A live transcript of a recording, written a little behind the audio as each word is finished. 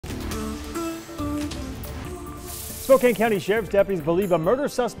Spokane County Sheriff's deputies believe a murder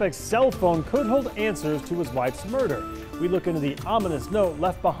suspect's cell phone could hold answers to his wife's murder. We look into the ominous note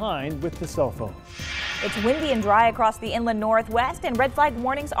left behind with the cell phone. It's windy and dry across the inland northwest, and red flag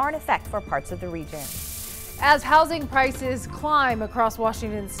warnings are in effect for parts of the region. As housing prices climb across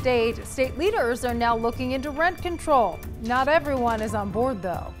Washington state, state leaders are now looking into rent control. Not everyone is on board,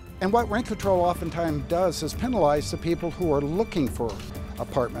 though. And what rent control oftentimes does is penalize the people who are looking for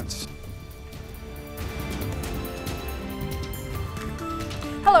apartments.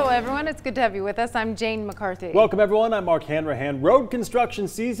 Hello, everyone. It's good to have you with us. I'm Jane McCarthy. Welcome, everyone. I'm Mark Hanrahan. Road construction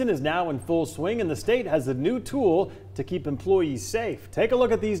season is now in full swing, and the state has a new tool to keep employees safe. Take a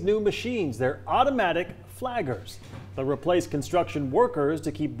look at these new machines. They're automatic flaggers. They'll replace construction workers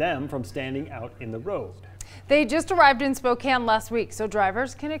to keep them from standing out in the road. They just arrived in Spokane last week, so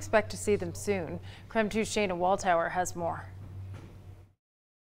drivers can expect to see them soon. KREM 2's Shayna Waldtower has more.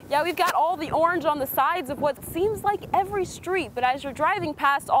 Yeah, we've got all the orange on the sides of what seems like every street, but as you're driving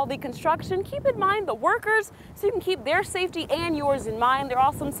past all the construction, keep in mind the workers so you can keep their safety and yours in mind. There are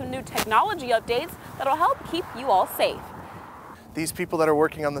also some new technology updates that'll help keep you all safe. These people that are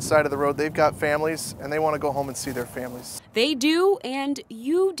working on the side of the road, they've got families and they want to go home and see their families. They do, and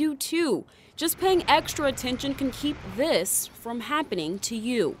you do too. Just paying extra attention can keep this from happening to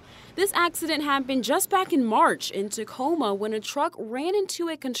you. This accident happened just back in March in Tacoma when a truck ran into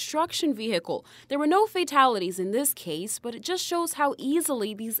a construction vehicle. There were no fatalities in this case, but it just shows how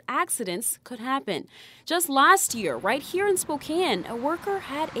easily these accidents could happen. Just last year, right here in Spokane, a worker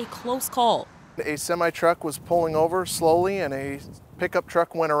had a close call. A semi-truck was pulling over slowly and a pickup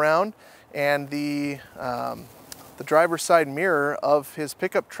truck went around, and the driver's side mirror of his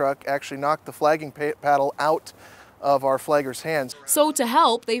pickup truck actually knocked the flagging paddle out of our flagger's hands. So to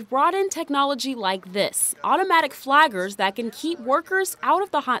help, they've brought in technology like this, automatic flaggers that can keep workers out of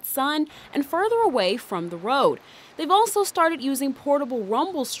the hot sun and further away from the road. They've also started using portable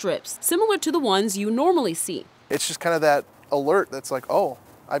rumble strips, similar to the ones you normally see. It's just kind of that alert that's like, oh,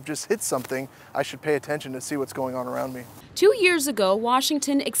 I've just hit something. I should pay attention to see what's going on around me. 2 years ago,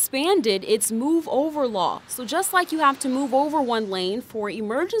 Washington expanded its move over law. So just like you have to move over one lane for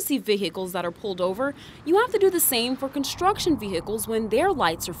emergency vehicles that are pulled over, you have to do the same for construction vehicles when their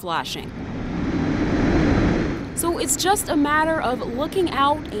lights are flashing. So it's just a matter of looking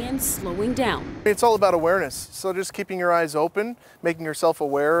out and slowing down. It's all about awareness. So just keeping your eyes open, making yourself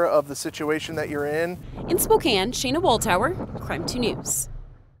aware of the situation that you're in. In Spokane, Shayna Waldtower, KREM 2 News.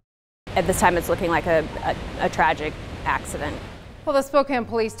 At this time, it's looking like a tragic accident. Well, the Spokane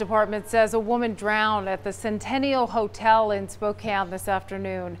Police Department says a woman drowned at the Centennial Hotel in Spokane this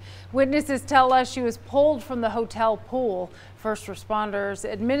afternoon. Witnesses tell us she was pulled from the hotel pool. First responders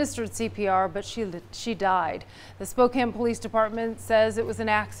administered CPR, but she died. The Spokane Police Department says it was an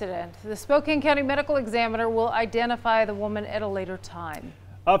accident. The Spokane County Medical Examiner will identify the woman at a later time.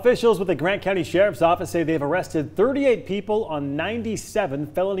 Officials with the Grant County Sheriff's Office say they've arrested 38 people on 97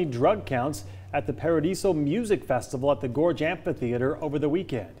 felony drug counts at the Paradiso Music Festival at the Gorge Amphitheater over the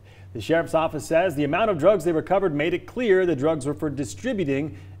weekend. The Sheriff's Office says the amount of drugs they recovered made it clear the drugs were for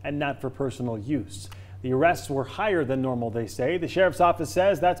distributing and not for personal use. The arrests were higher than normal, they say. The Sheriff's Office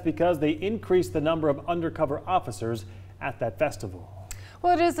says that's because they increased the number of undercover officers at that festival.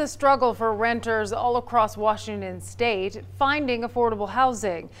 Well, it is a struggle for renters all across Washington state finding affordable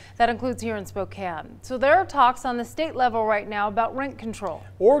housing. That includes here in Spokane. So there are talks on the state level right now about rent control.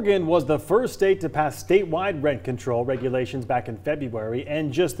 Oregon was the first state to pass statewide rent control regulations back in February,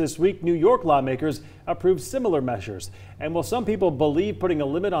 and just this week, New York lawmakers approved similar measures. And while some people believe putting a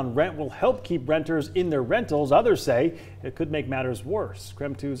limit on rent will help keep renters in their rentals, others say it could make matters worse.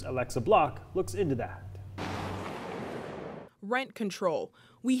 KREM 2's Alexa Block looks into that. Rent control.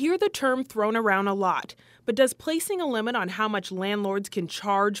 We hear the term thrown around a lot, but does placing a limit on how much landlords can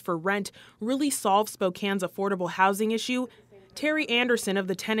charge for rent really solve Spokane's affordable housing issue? Terry Anderson of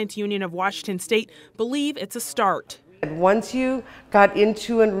the Tenants Union of Washington State believe it's a start. Once you got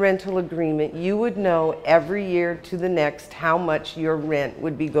into a rental agreement, you would know every year to the next how much your rent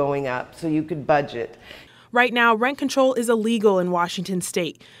would be going up, so you could budget. Right now, rent control is illegal in Washington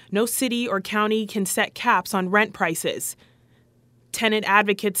State. No city or county can set caps on rent prices. Tenant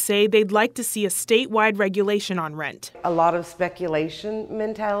advocates say they'd like to see a statewide regulation on rent. A lot of speculation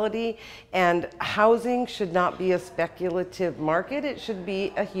mentality, and housing should not be a speculative market. It should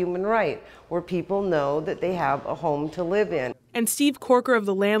be a human right where people know that they have a home to live in. And Steve Corker of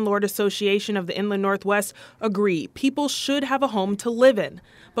the Landlord Association of the Inland Northwest agree people should have a home to live in,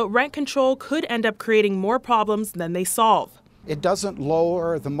 but rent control could end up creating more problems than they solve. It doesn't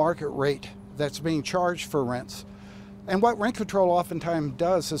lower the market rate that's being charged for rents. And what rent control oftentimes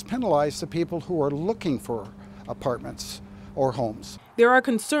does is penalize the people who are looking for apartments or homes. There are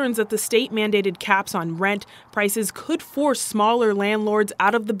concerns that the state-mandated caps on rent prices could force smaller landlords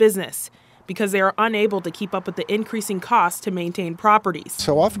out of the business because they are unable to keep up with the increasing costs to maintain properties.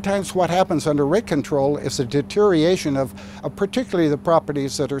 So oftentimes what happens under rate control is a deterioration of particularly the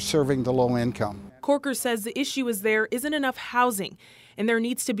properties that are serving the low income. Corker says the issue is there isn't enough housing, and there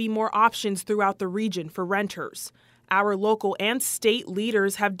needs to be more options throughout the region for renters. Our local and state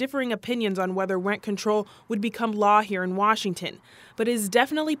leaders have differing opinions on whether rent control would become law here in Washington, but it is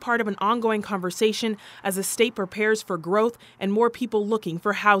definitely part of an ongoing conversation as the state prepares for growth and more people looking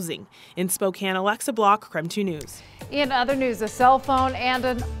for housing. In Spokane, Alexa Block, KREM 2 News. In other news, a cell phone and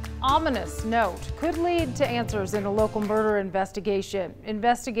an ominous note could lead to answers in a local murder investigation.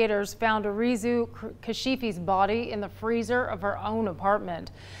 Investigators found Arizu Kashifi's body in the freezer of her own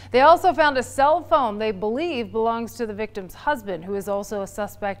apartment. They also found a cell phone they believe belongs to the victim's husband, who is also a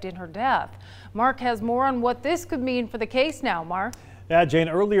suspect in her death. Mark has more on what this could mean for the case now. Mark? Yeah, Jane,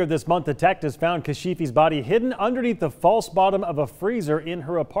 earlier this month, detectives found Kashifi's body hidden underneath the false bottom of a freezer in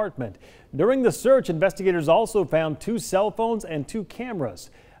her apartment. During the search, investigators also found 2 cell phones and 2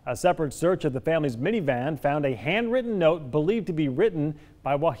 cameras. A separate search of the family's minivan found a handwritten note believed to be written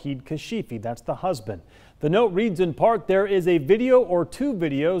by Wahid Kashifi. That's the husband. The note reads in part, "There is a video or 2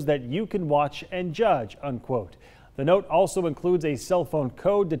 videos that you can watch and judge," unquote. The note also includes a cell phone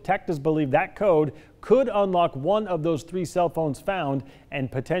code. Detectives believe that code could unlock one of those 3 cell phones found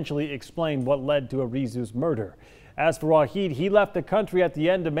and potentially explain what led to Arizu's murder. As for Wahid, he left the country at the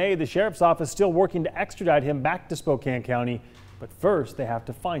end of May. The sheriff's office still working to extradite him back to Spokane County. But first, they have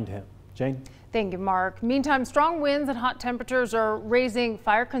to find him. Jane? Thank you, Mark. Meantime, strong winds and hot temperatures are raising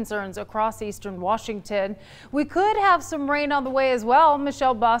fire concerns across eastern Washington. We could have some rain on the way as well.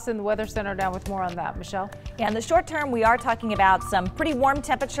 Michelle Boss in the Weather Center now with more on that. Michelle? Yeah, in the short term, we are talking about some pretty warm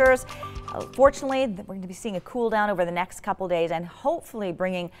temperatures. Fortunately, we're going to be seeing a cool down over the next couple days and hopefully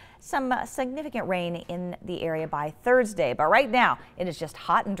bringing some significant rain in the area by Thursday. But right now, it is just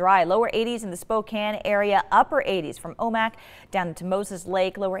hot and dry. Lower 80s in the Spokane area, upper 80s from Omak down to Moses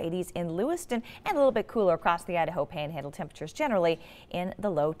Lake, lower 80s in Lewiston, and a little bit cooler across the Idaho Panhandle. Temperatures generally in the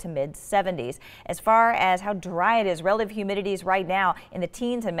low to mid 70s. As far as how dry it is, relative humidities right now in the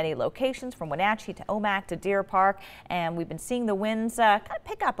teens in many locations from Wenatchee to Omak to Deer Park. And we've been seeing the winds kind of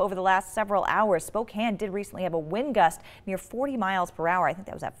pick up over the last several hours. Spokane did recently have a wind gust near 40 miles per hour. I think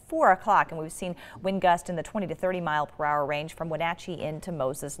that was at 4 o'clock, and we've seen wind gusts in the 20 to 30 mile per hour range from Wenatchee into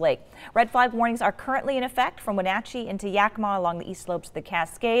Moses Lake. Red flag warnings are currently in effect from Wenatchee into Yakima along the east slopes of the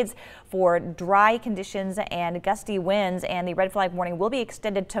Cascades for dry conditions and gusty winds, and the red flag warning will be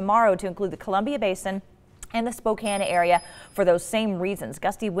extended tomorrow to include the Columbia Basin and the Spokane area for those same reasons.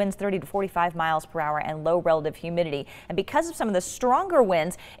 Gusty winds 30 to 45 miles per hour and low relative humidity. And because of some of the stronger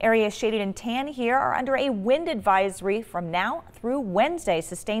winds, areas shaded in tan here are under a wind advisory from now through Wednesday.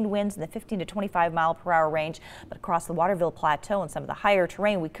 Sustained winds in the 15 to 25 mile per hour range, but across the Waterville Plateau and some of the higher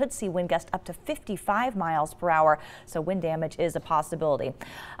terrain, we could see wind gusts up to 55 miles per hour. So wind damage is a possibility.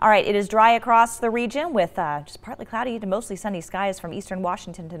 All right, it is dry across the region with just partly cloudy to mostly sunny skies from eastern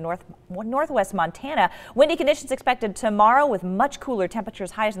Washington to northwest Montana. Windy conditions expected tomorrow with much cooler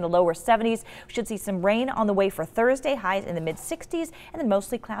temperatures, highs in the lower 70s. We should see some rain on the way for Thursday, highs in the mid 60s, and then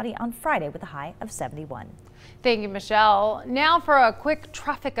mostly cloudy on Friday with a high of 71. Thank you, Michelle. Now for a quick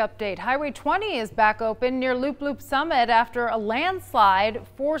traffic update. Highway 20 is back open near Loop Loop Summit after a landslide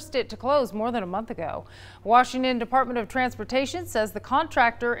forced it to close more than a month ago. Washington Department of Transportation says the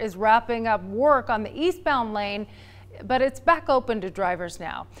contractor is wrapping up work on the eastbound lane, but it's back open to drivers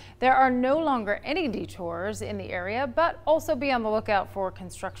now. There are no longer any detours in the area, but also be on the lookout for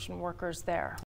construction workers there.